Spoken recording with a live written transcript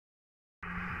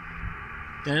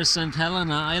There's St.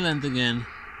 Helena Island again.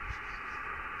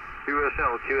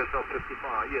 QSL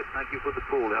 55. Yes, thank you for the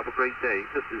call. Have a great day.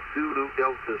 This is Zulu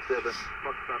Delta 7.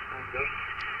 Foxtrot Tango.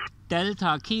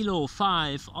 Delta Kilo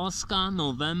 5, Oscar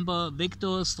November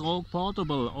Victor Stroke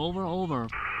Portable. Over, over.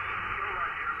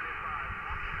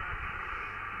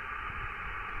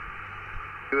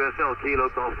 QSL Kilo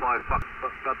Golf 5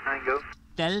 Foxtrot Tango.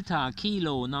 Delta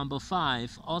Kilo number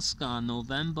 5, Oscar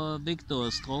November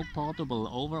Victor Stroke Portable.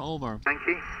 Over, over. Thank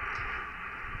you.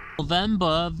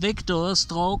 November Victor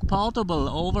Stroke Portable.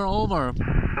 Over, over.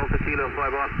 Delta Kilo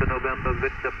 5 Oscar November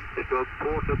Victor Stroke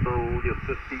Portable. You're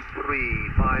 53,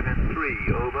 5 and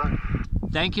 3. Over.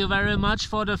 Thank you very much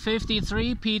for the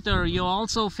 53, Peter. You're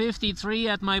also 53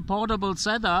 at my portable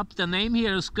setup. The name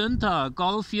here is Günther,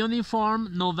 Golf Uniform,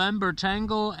 November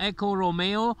Tango, Echo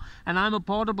Romeo, and I'm a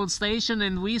portable station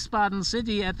in Wiesbaden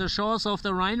City at the shores of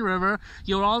the Rhine River.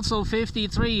 You're also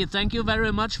 53. Thank you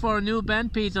very much for a new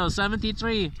band, Peter.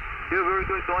 73. You're very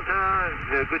good,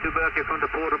 Gunther. Good to back you from the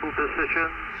portable position.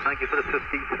 Thank you for the 53.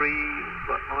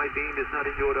 But my beam is not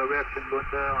in your direction,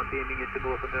 Gunther. I'm beaming into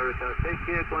North America. Take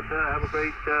care, Gunther. Have a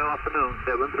great afternoon.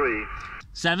 73.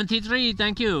 73,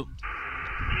 thank you.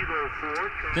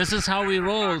 This is how we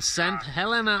roll. St.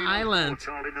 Helena Island.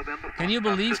 Can you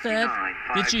believe that?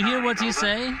 Did you hear what he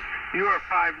say? You are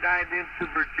 5'9"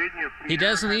 into Virginia. He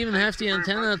doesn't even have the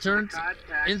antenna turned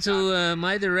into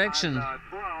my direction.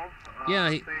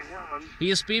 Yeah, he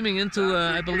is beaming into,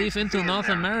 I believe, into North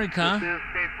America.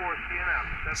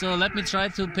 So let me try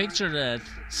to picture that.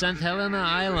 St. Helena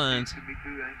Island.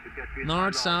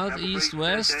 North, south, east,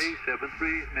 west.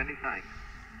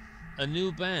 A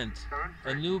new band.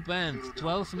 A new band.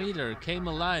 12 meter. Came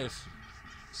alive.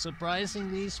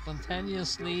 Surprisingly,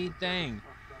 spontaneously, dang.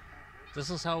 This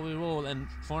is how we roll. And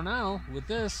for now, with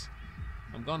this,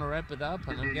 I'm gonna wrap it up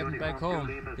and I'm getting back home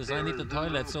because I need the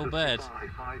toilet so bad.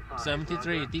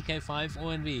 73, DK5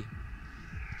 ONV.